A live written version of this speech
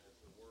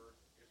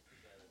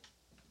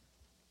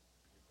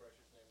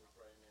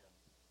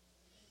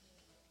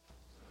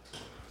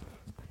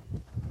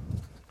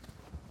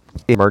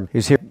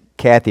who's here,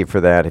 Kathy,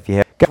 for that. If you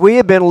have, we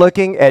have been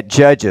looking at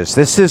Judges.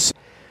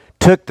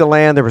 Took the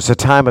land. There was a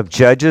time of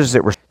judges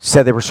that were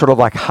said they were sort of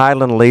like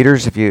Highland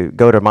leaders. If you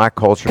go to my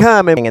culture,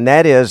 and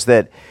that is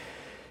that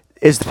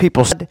is the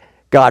people.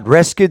 God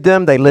rescued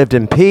them. They lived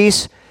in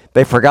peace.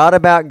 They forgot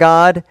about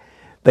God.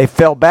 They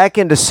fell back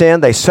into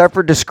sin. They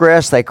suffered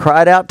distress. They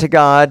cried out to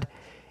God,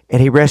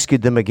 and He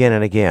rescued them again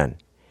and again.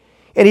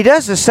 And He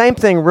does the same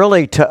thing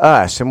really to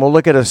us. And we'll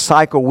look at a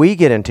cycle we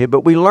get into,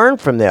 but we learn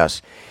from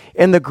this.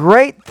 And the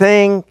great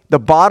thing, the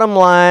bottom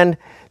line,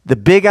 the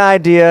big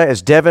idea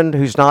is Devin,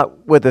 who's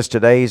not with us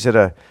today, he's at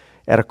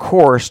a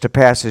course to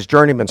pass his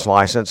journeyman's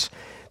license.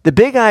 The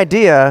big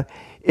idea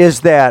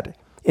is that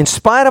in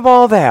spite of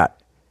all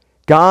that,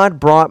 God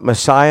brought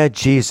Messiah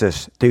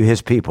Jesus through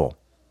His people.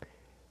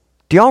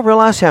 Do y'all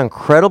realize how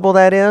incredible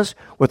that is?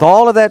 With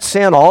all of that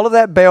sin, all of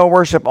that Baal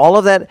worship, all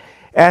of that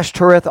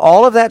Ashtoreth,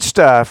 all of that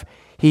stuff,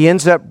 He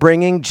ends up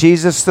bringing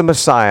Jesus the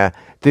Messiah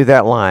through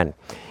that line.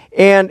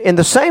 And in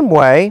the same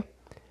way,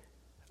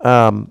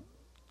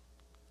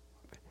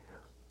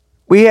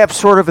 we have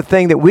sort of a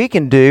thing that we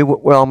can do.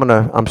 Well,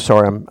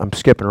 I'm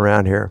skipping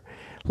around here.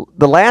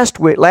 Last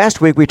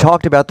week we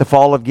talked about the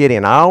fall of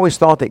Gideon. I always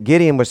thought that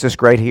Gideon was this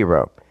great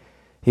hero.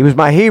 He was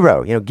my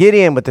hero,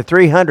 Gideon with the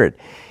 300.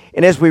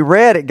 And as we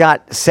read, it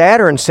got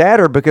sadder and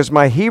sadder because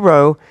my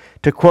hero,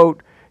 to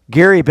quote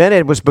Gary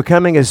Bennett, was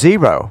becoming a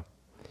zero.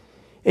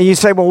 And you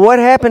say, well, what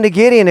happened to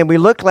Gideon? And we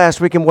looked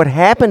last week, and what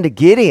happened to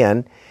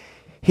Gideon,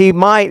 he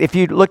might, if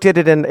you looked at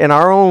it in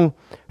our own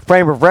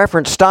frame of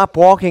reference, stop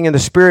walking in the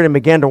Spirit and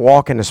began to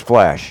walk in his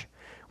flesh.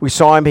 We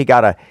saw him, he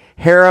got a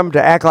harem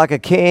to act like a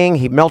king.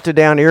 He melted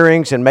down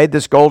earrings and made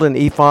this golden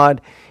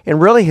ephod.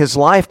 And really his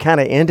life kind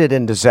of ended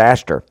in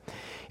disaster.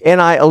 And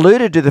I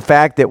alluded to the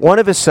fact that one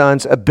of his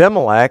sons,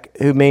 Abimelech,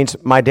 who means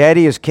my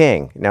daddy is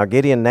king. Now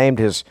Gideon named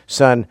his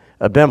son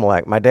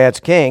Abimelech, my dad's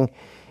king.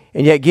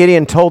 And yet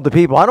Gideon told the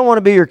people, I don't want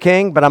to be your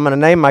king, but I'm going to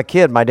name my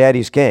kid my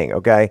daddy's king,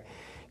 okay?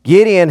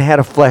 Gideon had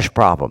a flesh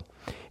problem.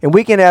 And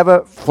we can have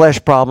a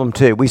flesh problem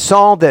too. We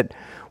saw that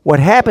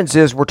what happens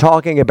is we're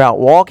talking about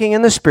walking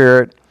in the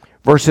Spirit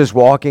versus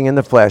walking in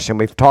the flesh. And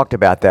we've talked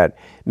about that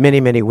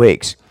many, many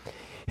weeks.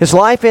 His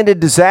life ended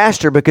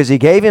disaster because he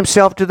gave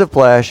himself to the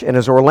flesh. And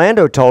as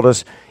Orlando told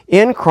us,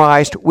 in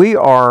Christ, we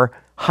are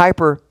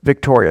hyper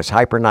victorious,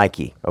 hyper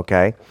Nike,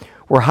 okay?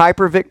 We're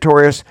hyper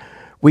victorious.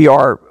 We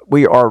are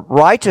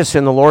righteous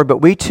in the Lord, but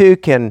we too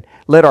can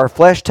let our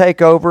flesh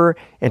take over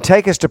and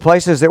take us to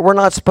places that we're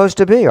not supposed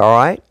to be, all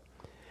right?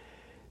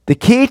 The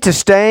key to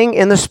staying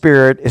in the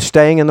Spirit is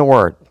staying in the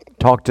Word.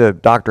 Talked to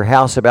Dr.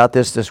 House about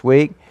this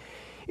week.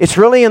 It's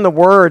really in the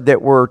Word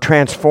that we're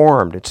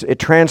transformed. It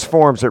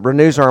transforms, it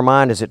renews our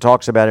mind, as it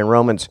talks about in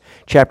Romans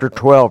chapter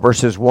 12,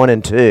 verses 1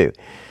 and 2.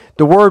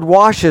 The Word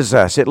washes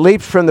us. It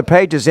leaps from the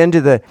pages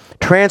into the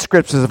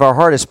transcripts of our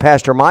heart, as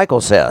Pastor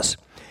Michael says.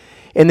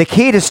 And the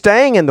key to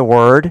staying in the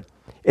Word,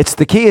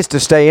 the key is to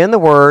stay in the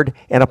Word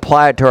and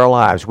apply it to our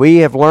lives. We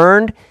have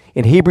learned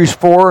in Hebrews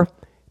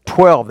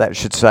 4:12, that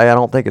should say, I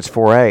don't think it's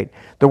 4:8.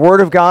 The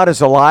Word of God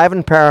is alive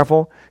and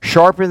powerful,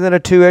 sharper than a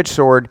two-edged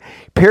sword,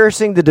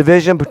 piercing the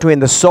division between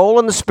the soul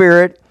and the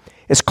spirit,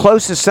 as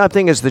close as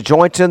something as the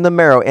joints and the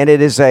marrow, and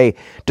it is a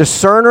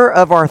discerner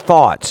of our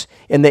thoughts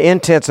and the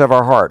intents of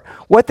our heart.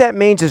 What that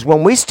means is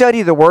when we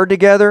study the Word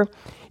together,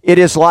 it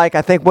is like,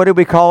 I think, what did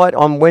we call it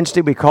on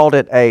Wednesday? We called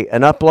it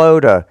an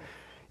upload.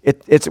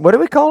 It's what do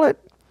we call it?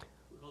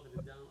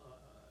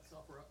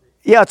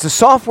 Yeah, it's a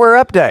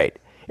software update.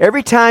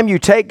 Every time you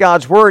take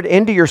God's Word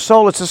into your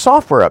soul, it's a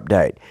software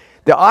update.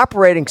 The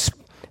operating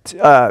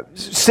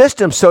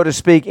system, so to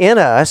speak, in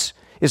us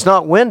is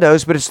not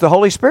Windows, but it's the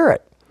Holy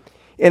Spirit.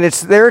 And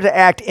it's there to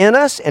act in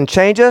us and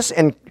change us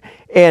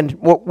and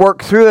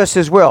work through us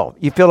as well.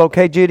 You feel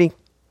okay, Judy?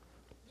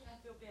 Yeah,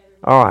 I feel better.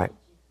 All right.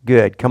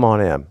 Good. Come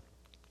on in.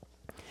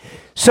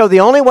 So the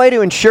only way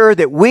to ensure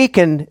that we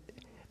can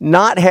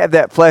not have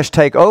that flesh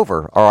take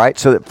over, all right,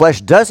 so that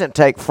flesh doesn't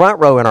take front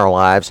row in our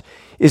lives,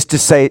 is to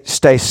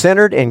stay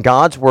centered in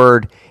God's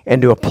Word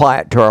and to apply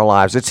it to our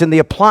lives. It's in the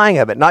applying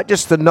of it, not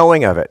just the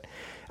knowing of it.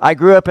 I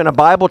grew up in a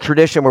Bible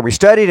tradition where we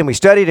studied and we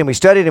studied and we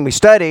studied and we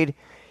studied,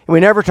 and we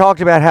never talked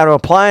about how to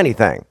apply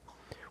anything.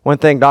 One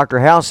thing Dr.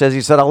 House says,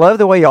 he said, I love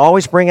the way you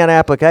always bring out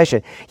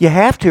application. You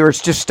have to, or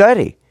it's just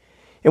study.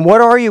 And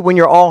what are you when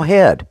you're all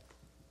head?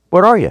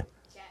 What are you?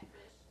 Catfish.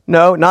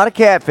 No, not a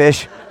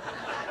catfish.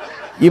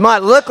 You might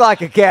look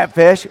like a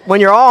catfish. When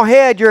you're all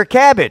head, you're a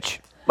cabbage.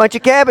 Bunch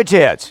of cabbage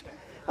heads.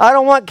 I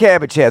don't want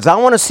cabbage heads. I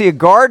want to see a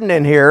garden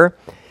in here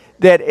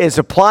that is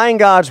applying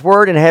God's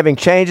Word and having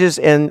changes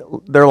in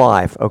their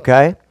life,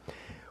 okay?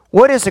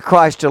 What is a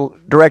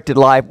Christ-directed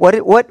life? What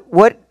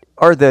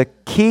are the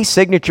key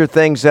signature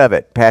things of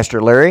it,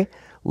 Pastor Larry?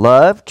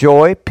 Love,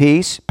 joy,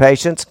 peace,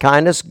 patience,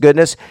 kindness,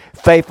 goodness,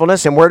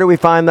 faithfulness. And where do we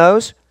find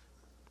those?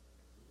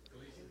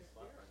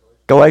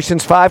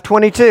 Galatians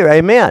 5:22.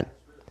 Amen.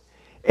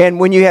 And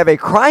when you have a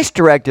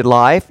Christ-directed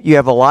life, you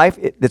have a life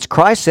that's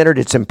Christ-centered.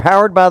 It's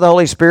empowered by the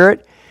Holy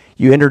Spirit.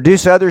 You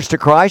introduce others to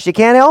Christ. You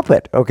can't help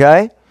it,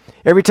 okay?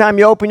 Every time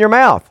you open your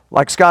mouth,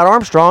 like Scott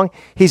Armstrong,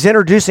 he's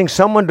introducing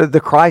someone to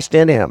the Christ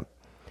in him,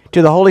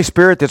 to the Holy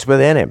Spirit that's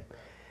within him.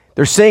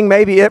 They're seeing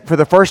maybe it for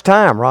the first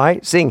time,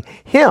 right? Seeing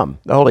him,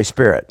 the Holy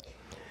Spirit.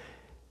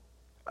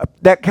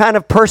 That kind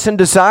of person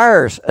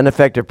desires an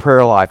effective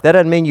prayer life. That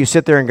doesn't mean you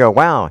sit there and go,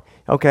 wow,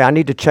 okay, I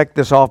need to check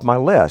this off my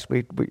list.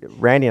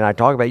 Randy and I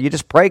talk about it. You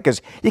just pray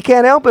because you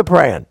can't help but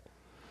praying.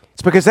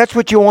 It's because that's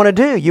what you want to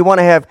do. You want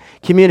to have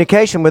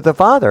communication with the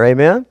Father.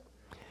 Amen?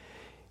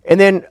 And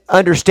then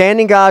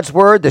understanding God's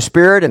Word, the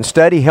Spirit, and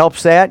study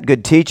helps that.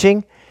 Good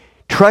teaching.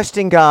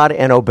 Trusting God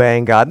and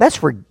obeying God.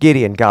 That's where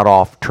Gideon got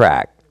off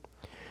track.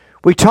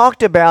 We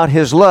talked about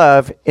his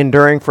love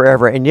enduring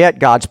forever, and yet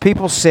God's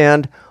people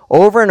sinned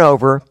over and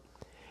over.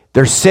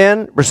 Their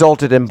sin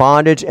resulted in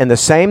bondage, and the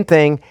same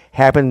thing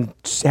happens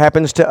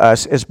to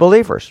us as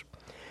believers.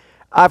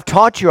 I've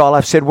taught you all,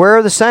 I've said, where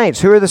are the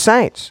saints? Who are the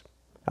saints?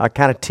 I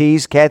kind of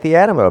teased Kathy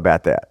Adamo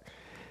about that.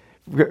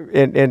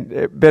 In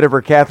a bit of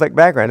her Catholic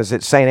background. Is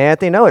it St.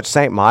 Anthony? No, it's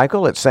St.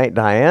 Michael, it's St.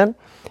 Diane,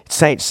 it's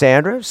St.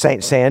 Sandra,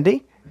 St.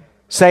 Sandy,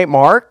 St.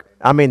 Mark.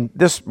 I mean,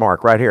 this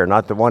Mark right here,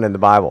 not the one in the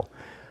Bible.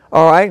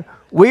 All right?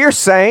 We are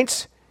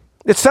saints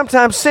that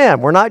sometimes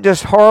sin. We're not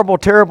just horrible,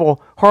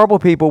 terrible, horrible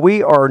people.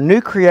 We are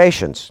new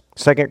creations.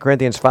 2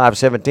 Corinthians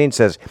 5:17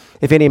 says,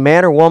 if any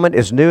man or woman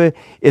is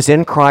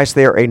in Christ,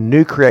 they are a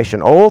new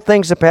creation. Old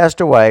things have passed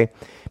away.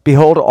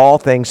 Behold, all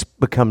things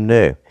become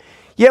new.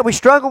 Yet we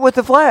struggle with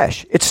the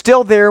flesh. It's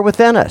still there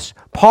within us.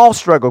 Paul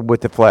struggled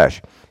with the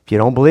flesh. If you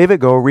don't believe it,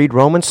 go read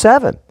Romans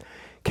 7.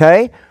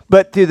 Okay?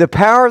 But through the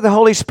power of the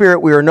Holy Spirit,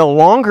 we are no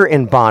longer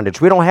in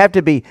bondage. We don't have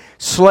to be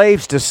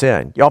slaves to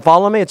sin. Y'all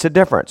follow me? It's a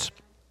difference.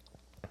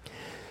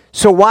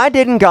 So why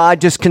didn't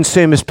God just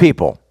consume his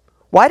people?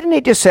 Why didn't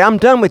he just say, I'm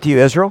done with you,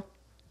 Israel?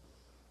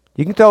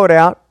 You can throw it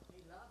out.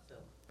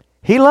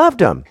 He loved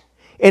them.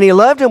 And he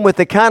loved them with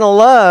the kind of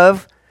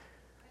love,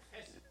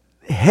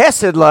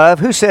 Hesed love.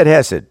 Who said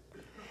Hesed?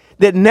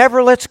 That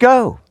never lets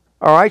go.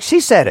 All right? She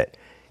said it.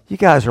 You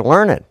guys are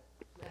learning.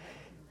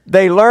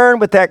 They learn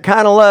with that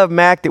kind of love,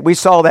 Mac, that we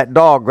saw that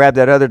dog grab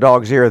that other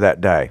dog's ear that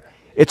day.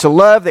 It's a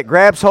love that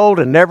grabs hold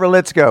and never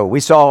lets go. We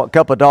saw a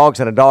couple of dogs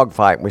in a dog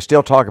fight, and we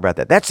still talk about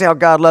that. That's how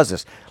God loves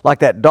us, like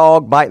that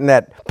dog biting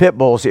that pit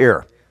bull's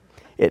ear.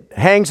 It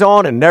hangs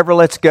on and never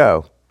lets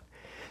go.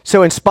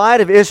 So in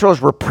spite of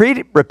Israel's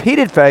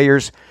repeated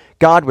failures,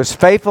 God was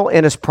faithful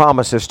in his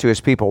promises to his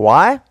people.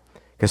 Why?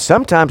 Because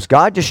sometimes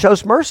God just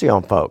shows mercy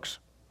on folks.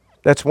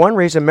 That's one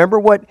reason. Remember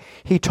what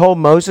he told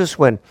Moses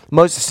when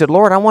Moses said,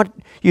 Lord, I want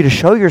you to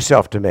show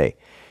yourself to me.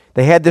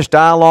 They had this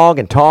dialogue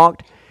and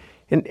talked,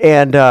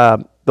 and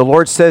the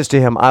Lord says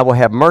to him, I will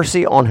have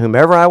mercy on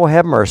whomever I will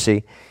have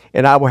mercy,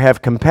 and I will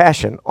have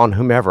compassion on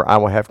whomever I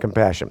will have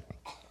compassion.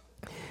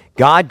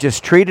 God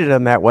just treated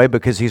him that way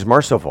because he's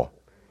merciful.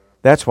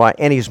 That's why,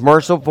 and he's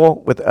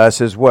merciful with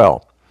us as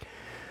well.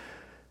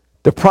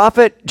 The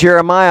prophet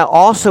Jeremiah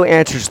also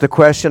answers the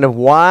question of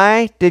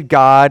why did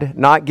God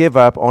not give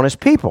up on his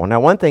people? Now,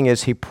 one thing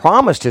is he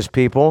promised his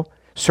people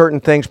certain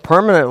things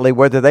permanently,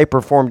 whether they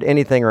performed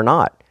anything or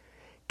not.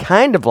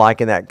 Kind of like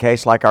in that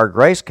case, like our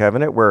grace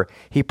covenant, where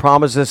he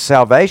promises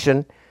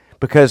salvation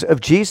because of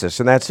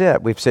Jesus, and that's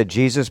it. We've said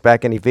Jesus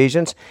back in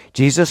Ephesians.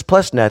 Jesus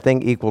plus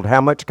nothing equaled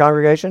how much,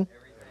 congregation?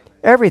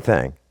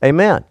 Everything.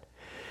 Amen.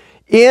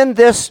 In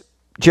this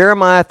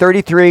Jeremiah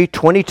 33,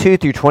 22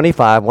 through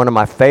 25, one of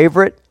my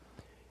favorite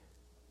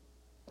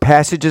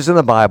passages in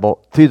the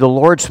Bible, through the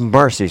Lord's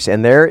mercies,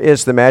 and there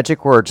is the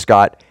magic word,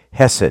 Scott,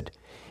 Hesed.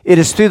 It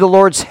is through the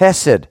Lord's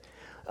Hesed,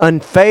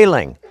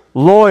 unfailing,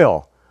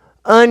 loyal,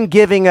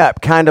 ungiving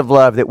up kind of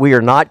love that we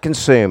are not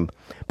consumed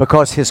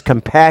because his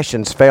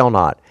compassions fail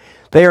not.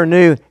 They are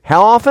new,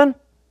 how often?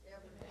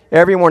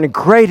 Every morning.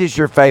 Great is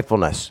your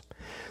faithfulness.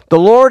 The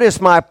Lord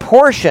is my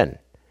portion.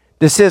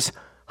 This is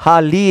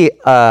haliki,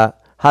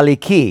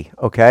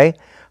 okay?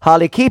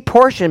 Haliki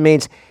portion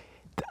means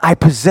I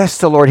possess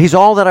the Lord. He's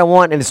all that I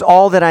want, and it's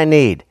all that I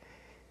need.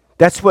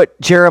 That's what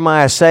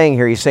Jeremiah is saying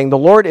here. He's saying, the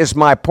Lord is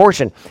my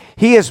portion.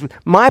 He is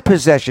my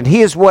possession.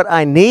 He is what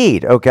I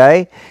need,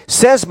 okay?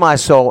 Says my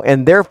soul,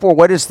 and therefore,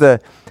 what is the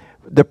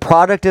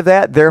product of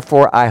that?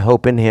 Therefore, I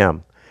hope in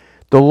him.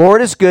 The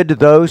Lord is good to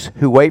those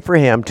who wait for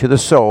him, to the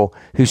soul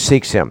who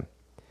seeks him.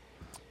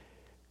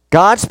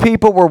 God's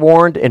people were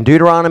warned in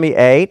Deuteronomy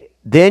 8,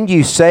 then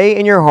you say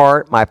in your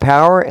heart, my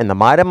power and the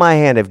might of my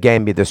hand have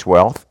gained me this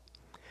wealth.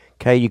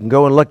 Okay, you can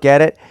go and look at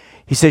it.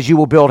 He says you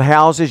will build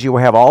houses, you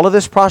will have all of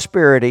this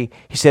prosperity.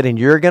 He said, and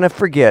you're going to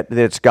forget that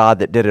it's God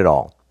that did it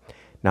all.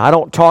 Now, I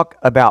don't talk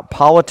about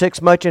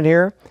politics much in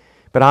here,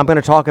 but I'm going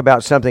to talk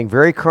about something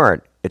very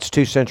current. It's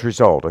 2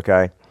 centuries old,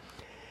 okay?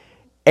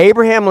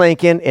 Abraham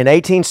Lincoln in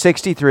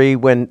 1863,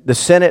 when the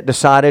Senate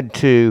decided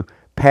to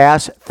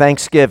pass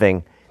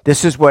Thanksgiving,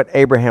 this is what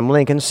Abraham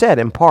Lincoln said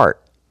in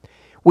part.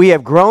 We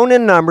have grown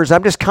in numbers.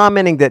 I'm just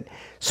commenting that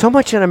so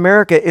much in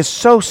America is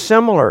so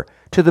similar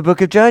to the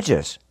book of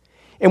Judges.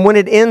 And when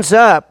it ends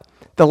up,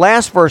 the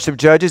last verse of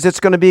Judges, it's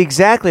going to be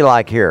exactly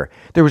like here.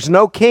 There was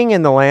no king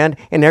in the land,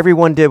 and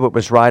everyone did what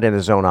was right in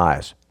his own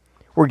eyes.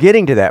 We're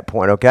getting to that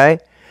point, okay?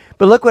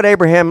 But look what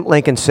Abraham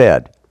Lincoln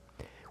said.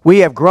 We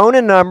have grown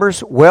in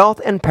numbers, wealth,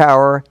 and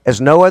power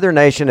as no other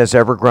nation has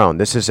ever grown.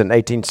 This is in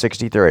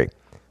 1863,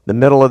 the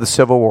middle of the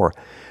Civil War.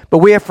 But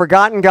we have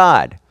forgotten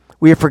God.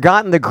 We have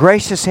forgotten the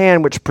gracious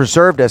hand which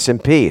preserved us in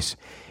peace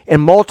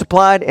and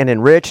multiplied and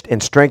enriched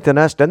and strengthened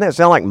us. Doesn't that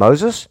sound like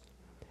Moses?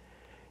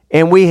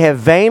 And we have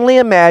vainly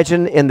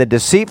imagined in the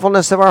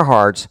deceitfulness of our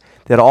hearts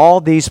that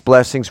all these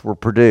blessings were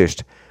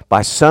produced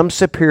by some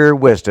superior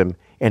wisdom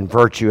and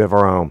virtue of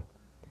our own.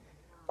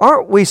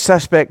 Aren't we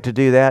suspect to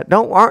do that?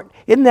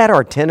 Isn't that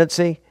our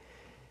tendency?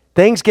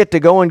 Things get to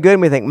going good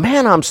and we think,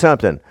 man, I'm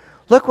something.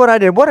 Look what I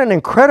did. What an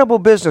incredible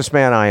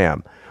businessman I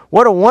am.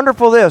 What a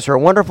wonderful this or a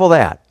wonderful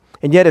that.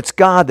 And yet it's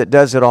God that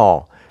does it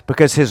all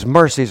because his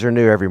mercies are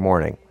new every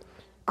morning.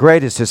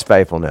 Great is his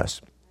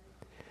faithfulness.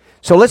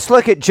 So let's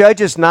look at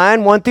Judges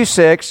 9, 1 through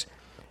 6.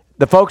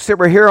 The folks that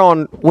were here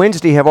on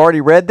Wednesday have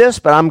already read this,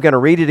 but I'm going to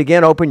read it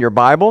again. Open your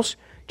Bibles.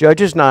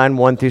 Judges 9,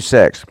 1 through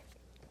 6.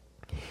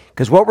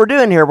 Because what we're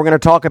doing here, we're going to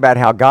talk about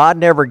how God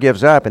never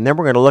gives up, and then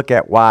we're going to look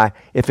at why,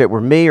 if it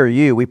were me or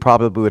you, we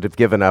probably would have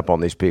given up on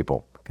these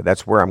people. Okay,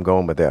 that's where I'm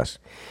going with this.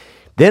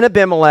 Then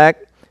Abimelech,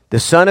 the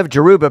son of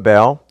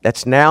Jerubbaal,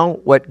 that's now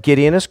what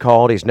Gideon is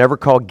called. He's never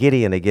called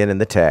Gideon again in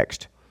the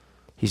text.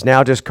 He's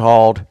now just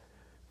called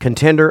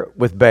contender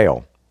with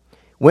Baal.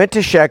 Went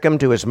to Shechem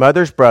to his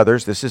mother's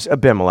brothers, this is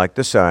Abimelech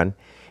the son,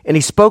 and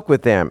he spoke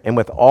with them and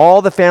with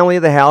all the family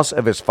of the house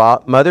of his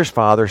mother's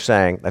father,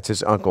 saying, that's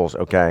his uncles,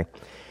 okay,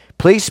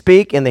 please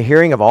speak in the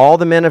hearing of all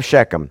the men of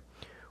Shechem.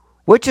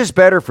 Which is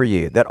better for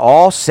you, that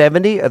all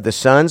 70 of the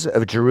sons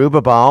of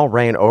Jerubbaal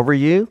reign over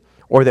you,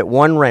 or that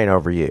one reign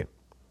over you?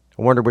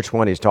 I wonder which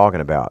one he's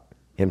talking about,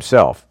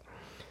 himself.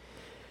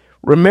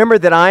 Remember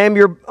that I am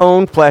your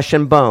own flesh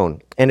and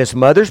bone. And his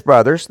mother's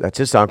brothers, that's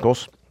his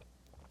uncles,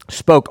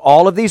 spoke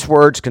all of these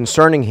words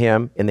concerning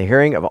him in the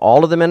hearing of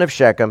all of the men of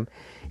Shechem,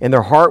 and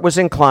their heart was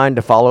inclined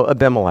to follow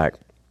Abimelech.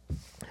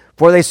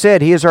 For they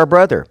said, he is our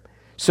brother.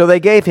 So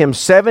they gave him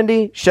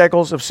 70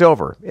 shekels of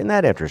silver. Isn't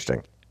that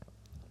interesting?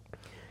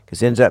 Because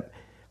he ends up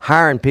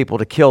hiring people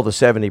to kill the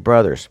 70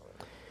 brothers.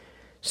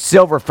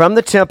 Silver from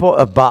the temple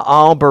of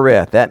Baal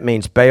Berith. That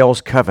means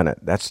Baal's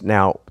covenant. That's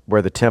now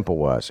where the temple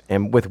was.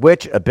 And with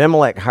which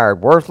Abimelech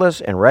hired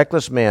worthless and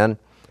reckless men.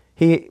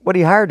 What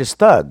he hired is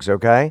thugs,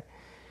 okay?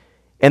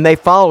 And they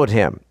followed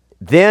him.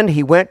 Then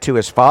he went to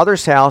his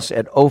father's house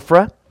at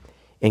Ophrah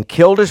and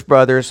killed his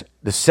brothers,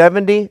 the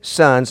 70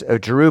 sons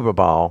of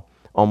Jerubbaal,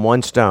 on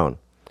one stone.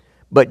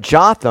 But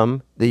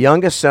Jotham, the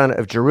youngest son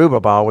of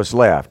Jerubbaal, was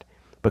left,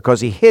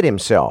 because he hid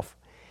himself.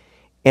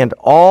 And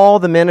all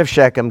the men of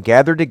Shechem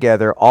gathered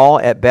together, all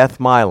at Beth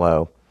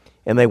Milo,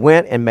 and they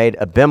went and made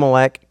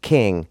Abimelech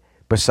king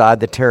beside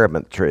the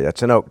terebinth tree,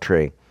 that's an oak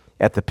tree,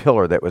 at the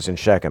pillar that was in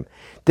Shechem.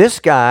 This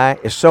guy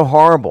is so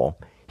horrible,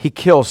 he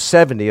kills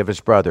 70 of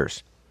his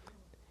brothers.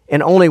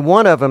 And only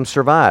one of them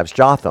survives,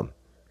 Jotham,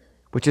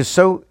 which is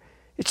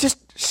it's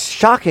just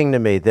shocking to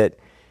me that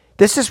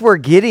this is where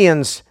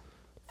Gideon's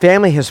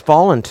family has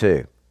fallen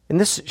to. Isn't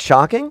this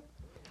shocking?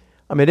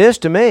 I mean, it is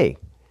to me.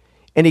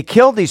 And he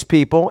killed these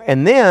people,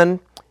 and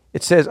then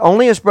it says,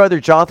 only his brother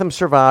Jotham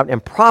survived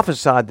and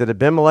prophesied that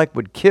Abimelech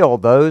would kill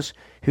those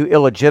who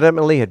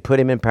illegitimately had put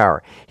him in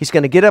power. He's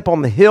going to get up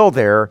on the hill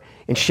there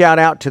and shout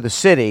out to the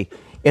city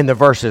in the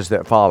verses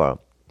that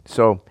follow.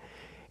 So,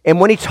 and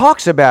when he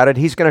talks about it,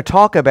 he's going to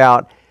talk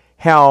about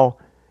how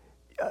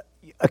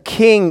a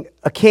king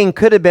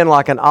could have been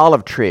like an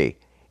olive tree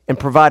and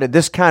provided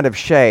this kind of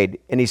shade.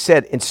 And he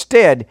said,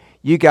 instead,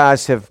 you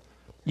guys have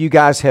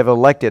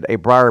elected a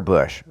briar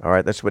bush. All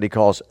right, that's what he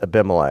calls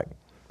Abimelech.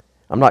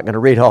 I'm not going to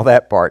read all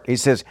that part. He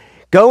says,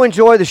 go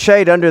enjoy the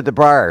shade under the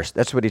briars.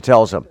 That's what he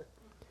tells them,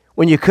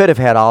 when you could have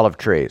had olive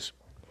trees.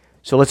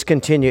 So let's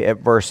continue at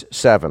verse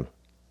 7.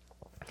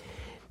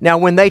 Now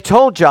when they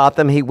told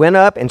Jotham, he went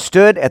up and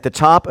stood at the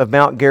top of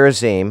Mount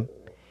Gerizim,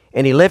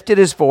 and he lifted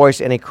his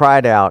voice and he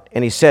cried out,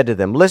 and he said to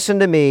them, listen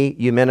to me,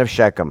 you men of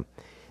Shechem,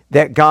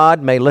 that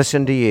God may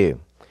listen to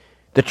you.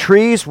 The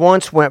trees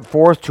once went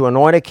forth to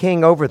anoint a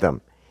king over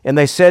them, and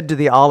they said to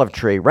the olive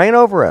tree, reign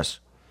over us.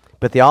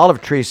 But the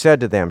olive tree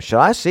said to them,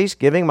 shall I cease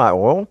giving my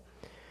oil,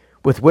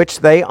 with which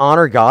they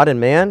honor God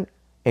and man,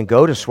 and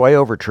go to sway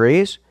over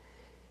trees?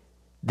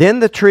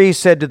 Then the tree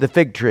said to the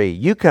fig tree,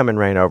 you come and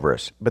reign over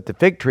us. But the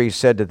fig tree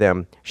said to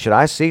them, should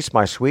I cease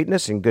my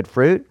sweetness and good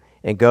fruit,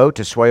 and go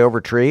to sway over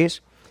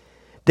trees?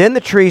 Then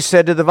the tree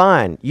said to the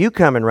vine, you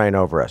come and reign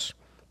over us.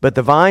 But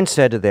the vine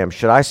said to them,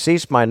 should I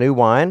cease my new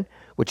wine,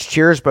 which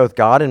cheers both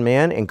God and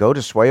man, and go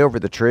to sway over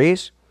the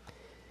trees?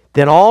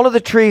 Then all of the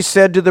trees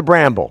said to the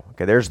bramble,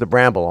 okay, there's the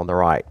bramble on the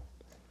right,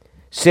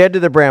 said to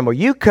the bramble,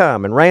 you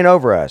come and reign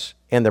over us.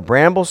 And the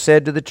bramble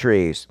said to the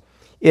trees,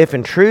 if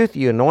in truth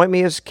you anoint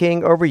me as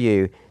king over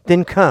you,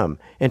 then come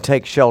and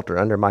take shelter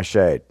under my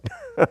shade.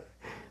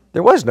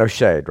 There was no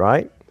shade,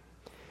 right?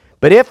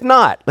 But if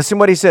not, listen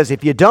what he says,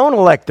 if you don't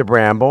elect the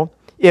bramble,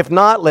 if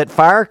not, let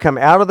fire come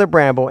out of the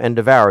bramble and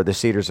devour the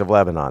cedars of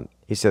Lebanon.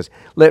 He says,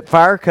 let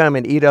fire come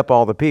and eat up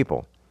all the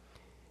people.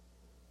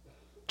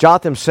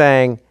 Jotham's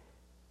saying,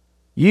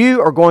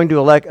 You are going to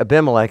elect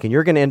Abimelech, and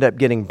you're going to end up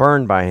getting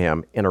burned by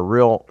him in a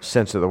real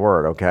sense of the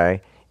word,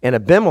 okay? And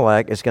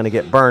Abimelech is going to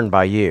get burned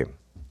by you.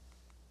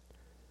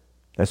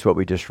 That's what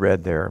we just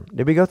read there.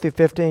 Did we go through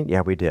 15?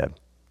 Yeah, we did.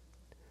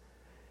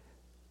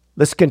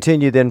 Let's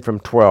continue then from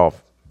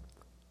 12.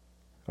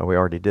 Oh, we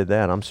already did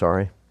that. I'm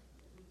sorry.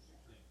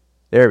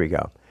 There we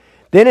go.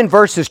 Then in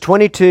verses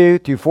 22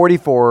 through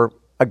 44,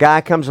 a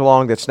guy comes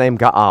along that's named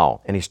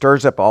Gaal, and he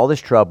stirs up all this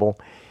trouble.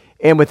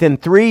 And within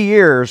 3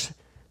 years,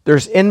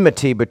 there's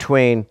enmity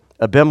between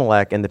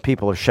Abimelech and the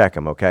people of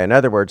Shechem, okay? In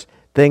other words,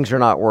 things are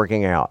not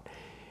working out.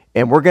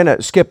 And we're going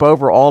to skip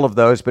over all of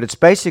those, but it's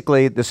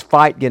basically this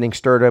fight getting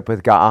stirred up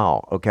with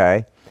Gaal,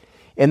 okay?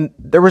 And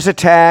there was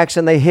attacks,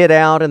 and they hid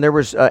out, and there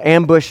was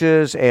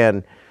ambushes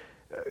and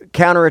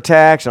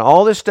counterattacks, and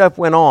all this stuff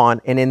went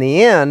on. And in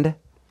the end,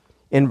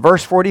 in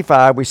verse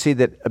 45, we see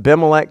that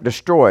Abimelech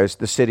destroys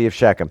the city of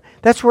Shechem.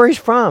 That's where he's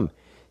from.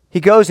 He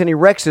goes and he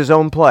wrecks his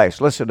own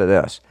place. Listen to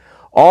this.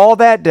 All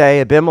that day,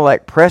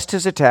 Abimelech pressed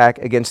his attack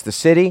against the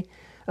city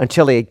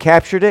until he had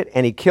captured it,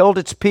 and he killed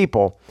its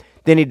people.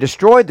 Then he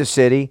destroyed the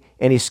city,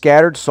 and he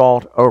scattered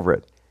salt over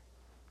it.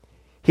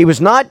 He was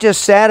not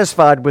just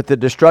satisfied with the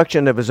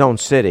destruction of his own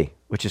city,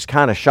 which is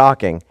kind of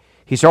shocking.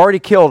 He's already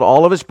killed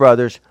all of his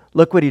brothers.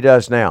 Look what he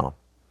does now.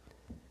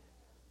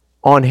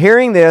 On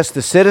hearing this,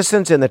 the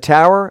citizens in the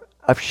tower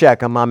of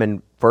Shechem, I'm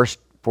in verse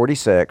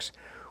 46,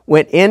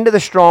 went into the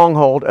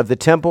stronghold of the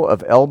temple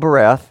of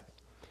El-Bereth.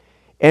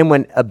 And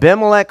when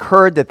Abimelech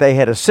heard that they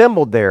had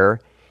assembled there,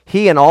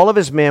 he and all of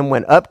his men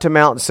went up to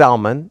Mount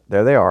Salmon.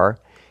 There they are.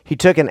 He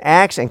took an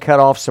axe and cut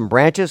off some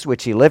branches,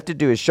 which he lifted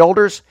to his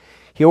shoulders.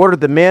 He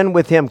ordered the men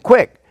with him,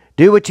 "Quick,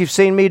 do what you've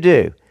seen me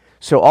do."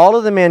 So all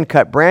of the men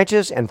cut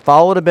branches and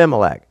followed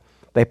Abimelech.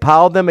 They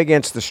piled them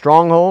against the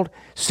stronghold,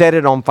 set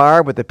it on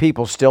fire with the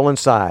people still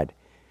inside.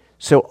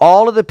 So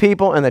all of the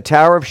people in the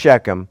tower of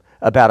Shechem,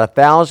 about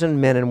 1,000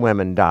 men and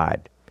women,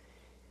 died.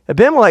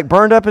 Abimelech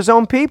burned up his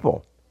own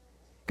people.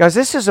 Guys,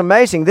 this is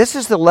amazing. This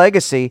is the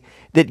legacy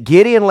that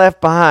Gideon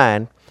left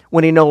behind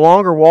when he no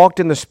longer walked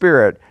in the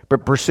Spirit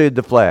but pursued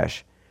the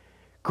flesh.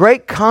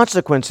 Great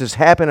consequences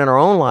happen in our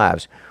own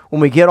lives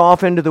when we get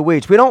off into the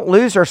weeds. We don't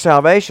lose our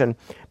salvation,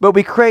 but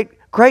we create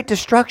great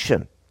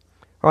destruction.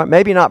 All right,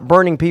 maybe not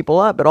burning people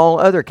up, but all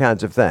other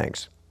kinds of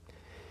things.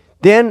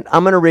 Then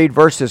I'm going to read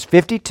verses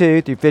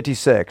 52 through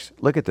 56.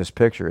 Look at this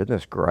picture. Isn't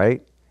this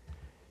great?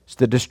 It's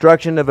the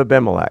destruction of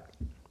Abimelech.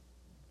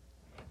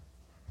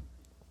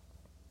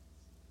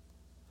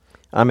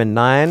 I'm in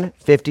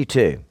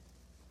 9:52.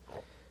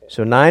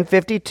 So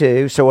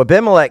 9:52. So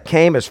Abimelech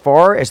came as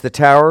far as the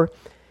tower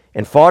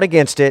and fought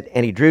against it,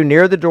 and he drew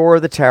near the door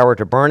of the tower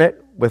to burn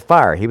it with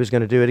fire. He was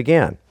going to do it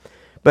again.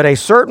 But a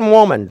certain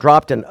woman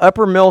dropped an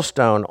upper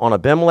millstone on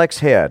Abimelech's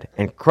head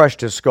and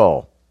crushed his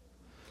skull.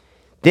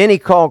 Then he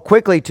called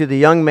quickly to the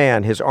young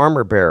man, his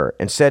armor-bearer,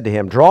 and said to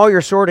him, "Draw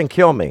your sword and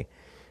kill me,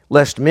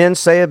 lest men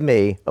say of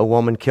me, a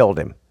woman killed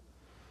him."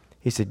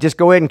 He said, "Just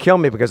go ahead and kill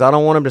me, because I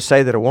don't want him to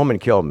say that a woman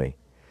killed me."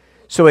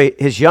 So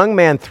his young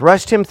man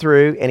thrust him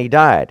through, and he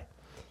died.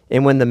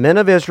 And when the men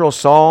of Israel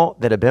saw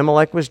that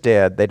Abimelech was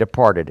dead, they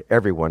departed,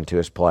 everyone to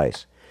his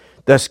place.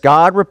 Thus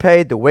God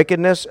repaid the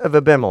wickedness of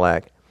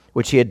Abimelech,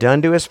 which he had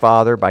done to his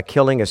father by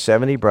killing his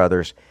 70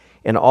 brothers,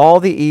 and all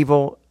the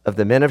evil of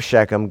the men of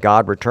Shechem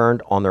God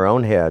returned on their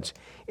own heads,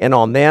 and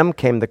on them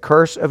came the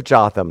curse of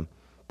Jotham,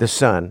 the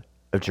son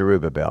of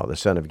Jerubbaal, the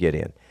son of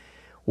Gideon.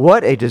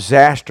 What a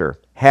disaster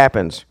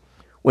happens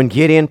when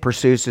Gideon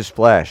pursues his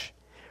flesh.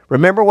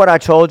 Remember what I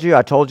told you?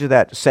 I told you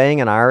that saying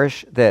in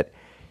Irish that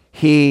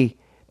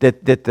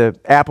that the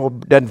apple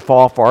doesn't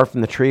fall far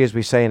from the tree, as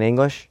we say in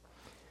English.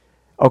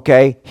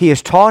 Okay, he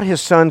has taught his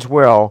sons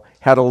well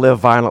how to live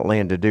violently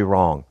and to do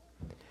wrong.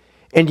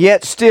 And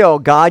yet still,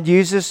 God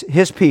uses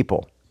his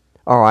people,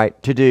 all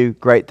right, to do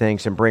great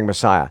things and bring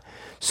Messiah.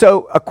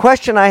 So a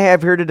question I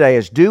have here today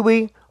is, do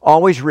we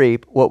always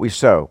reap what we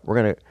sow?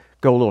 We're going to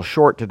go a little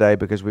short today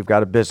because we've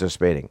got a business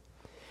meeting.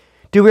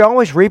 Do we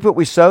always reap what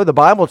we sow? The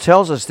Bible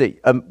tells us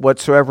that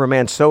whatsoever a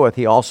man soweth,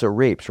 he also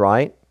reaps,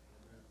 right?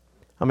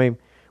 I mean,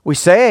 we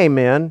say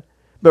amen,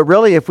 but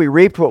really if we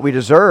reaped what we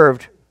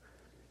deserved,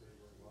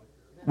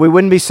 we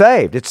wouldn't be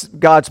saved. It's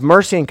God's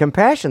mercy and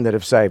compassion that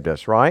have saved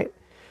us, right?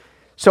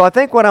 So I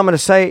think what I'm going to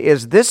say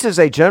is this is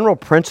a general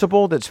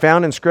principle that's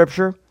found in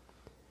Scripture,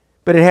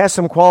 but it has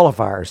some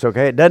qualifiers,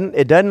 okay?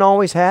 It doesn't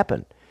always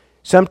happen.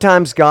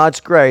 Sometimes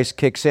God's grace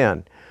kicks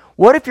in.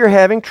 What if you're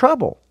having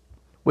trouble?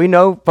 We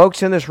know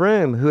folks in this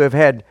room who have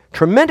had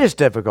tremendous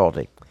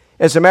difficulty.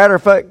 As a matter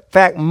of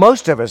fact,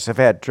 most of us have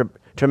had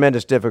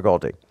tremendous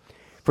difficulty.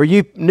 For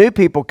you new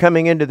people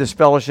coming into this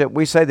fellowship,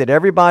 we say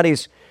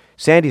that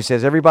Sandy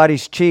says,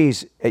 everybody's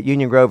cheese at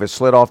Union Grove has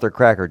slid off their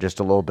cracker just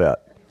a little bit.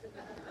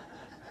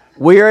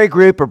 We are a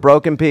group of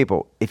broken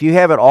people. If you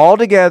have it all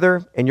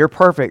together and you're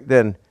perfect,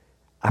 then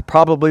I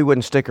probably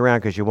wouldn't stick around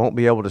because you won't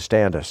be able to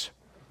stand us.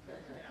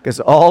 Because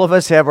all of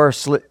us have our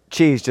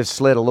cheese just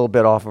slid a little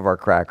bit off of our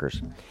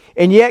crackers.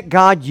 And yet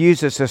God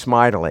uses us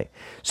mightily.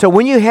 So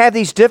when you have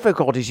these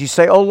difficulties, you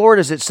say, "Oh Lord,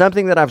 is it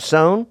something that I've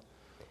sown?"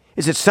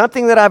 Is it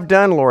something that I've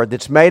done, Lord,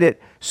 that's made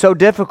it so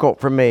difficult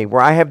for me,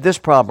 where I have this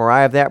problem or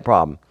I have that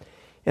problem?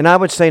 And I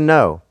would say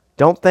no.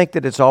 Don't think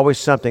that it's always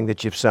something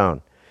that you've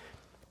sown.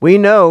 We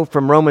know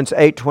from Romans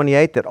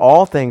 8:28 that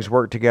all things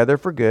work together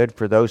for good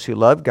for those who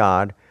love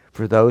God,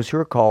 for those who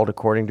are called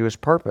according to his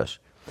purpose.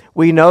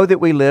 We know that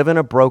we live in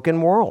a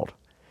broken world.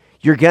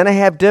 You're going to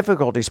have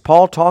difficulties.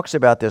 Paul talks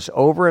about this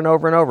over and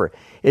over and over.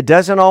 It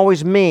doesn't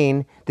always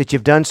mean that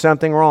you've done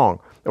something wrong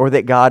or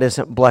that God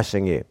isn't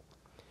blessing you.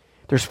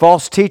 There's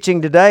false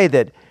teaching today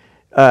that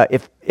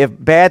if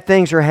bad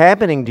things are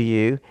happening to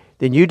you,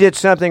 then you did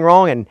something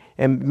wrong,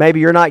 and maybe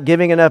you're not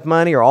giving enough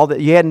money, or all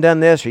that you hadn't done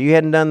this or you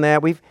hadn't done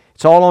that.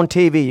 It's all on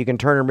TV. You can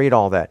turn and read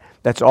all that.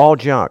 That's all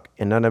junk,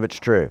 and none of it's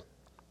true.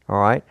 All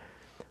right?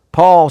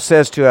 Paul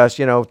says to us,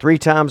 3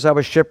 times I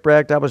was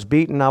shipwrecked, I was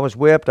beaten, I was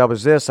whipped, I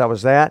was this, I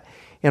was that.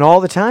 And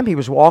all the time he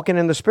was walking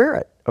in the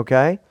Spirit,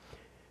 okay?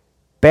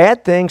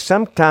 Bad things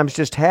sometimes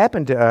just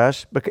happen to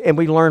us, and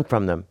we learn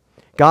from them.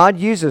 God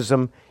uses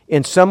them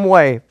in some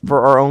way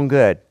for our own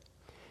good.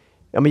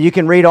 I mean, you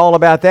can read all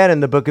about that in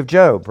the book of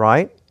Job,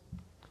 right?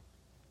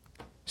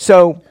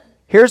 So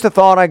here's the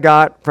thought I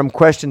got from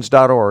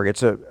questions.org.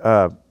 It's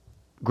a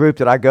group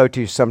that I go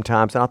to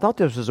sometimes, and I thought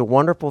this was a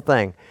wonderful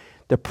thing.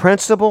 The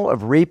principle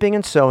of reaping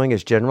and sowing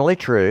is generally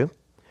true,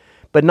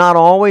 but not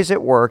always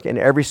at work in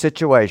every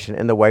situation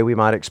in the way we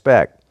might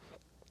expect.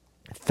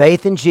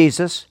 Faith in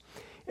Jesus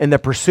and the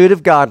pursuit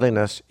of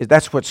godliness,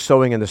 that's what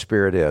sowing in the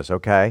Spirit is,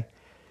 okay?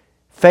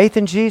 Faith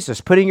in Jesus,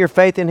 putting your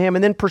faith in him,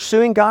 and then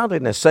pursuing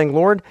godliness, saying,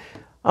 Lord,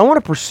 I want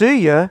to pursue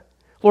you.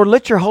 Lord,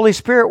 let your Holy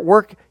Spirit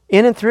work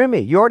in and through me.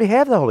 You already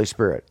have the Holy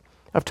Spirit.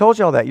 I've told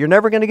you all that. You're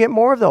never going to get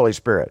more of the Holy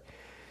Spirit.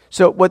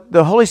 So what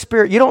the Holy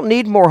Spirit, you don't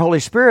need more Holy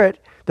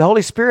Spirit. The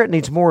Holy Spirit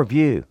needs more of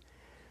you.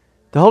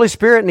 The Holy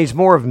Spirit needs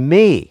more of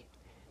me.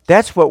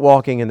 That's what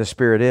walking in the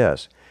Spirit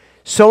is.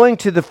 Sowing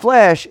to the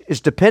flesh is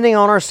depending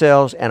on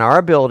ourselves and our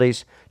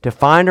abilities to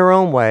find our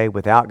own way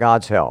without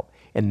God's help.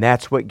 And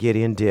that's what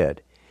Gideon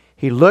did.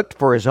 He looked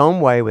for his own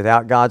way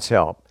without God's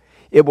help.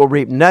 It will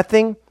reap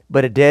nothing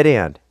but a dead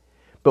end.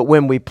 But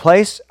when we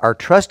place our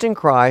trust in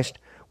Christ,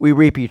 we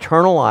reap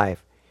eternal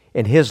life,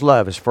 and his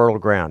love is fertile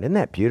ground. Isn't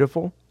that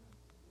beautiful?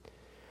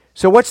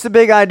 So what's the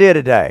big idea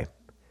today?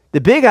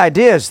 The big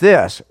idea is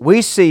this.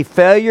 We see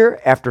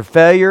failure after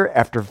failure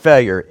after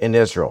failure in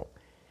Israel.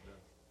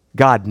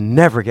 God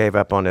never gave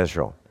up on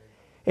Israel.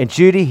 And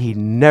Judy, he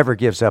never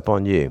gives up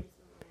on you.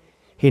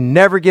 He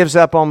never gives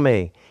up on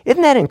me.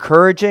 Isn't that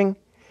encouraging?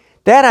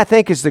 That, I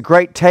think, is the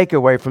great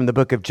takeaway from the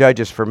book of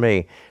Judges for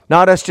me.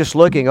 Not us just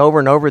looking over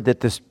and over that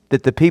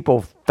the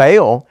people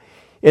fail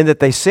and that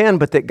they sin,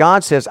 but that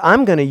God says,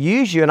 I'm going to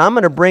use you and I'm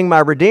going to bring my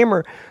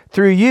Redeemer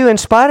through you in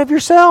spite of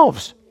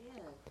yourselves.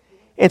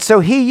 And so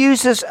he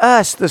uses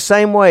us the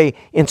same way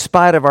in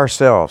spite of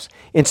ourselves,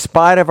 in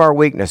spite of our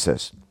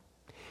weaknesses.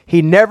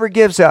 He never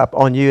gives up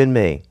on you and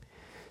me.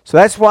 So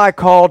that's why I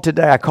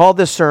called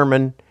this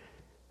sermon,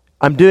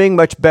 I'm doing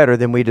much better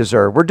than we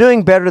deserve. We're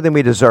doing better than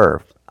we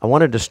deserve. I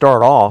wanted to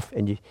start off,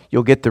 and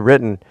you'll get the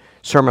written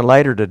sermon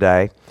later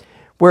today,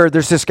 where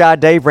there's this guy,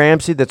 Dave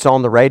Ramsey, that's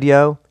on the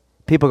radio.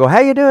 People go, how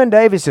you doing,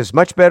 Dave? He says,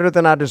 much better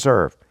than I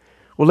deserve.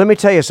 Well, let me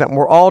tell you something.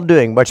 We're all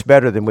doing much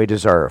better than we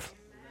deserve.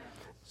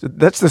 So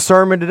that's the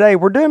sermon today.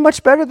 We're doing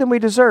much better than we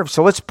deserve.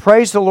 So let's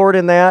praise the Lord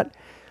in that.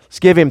 Let's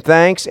give him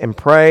thanks and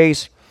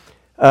praise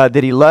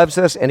that he loves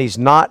us and he's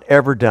not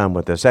ever done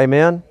with us.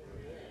 Amen?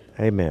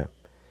 Amen.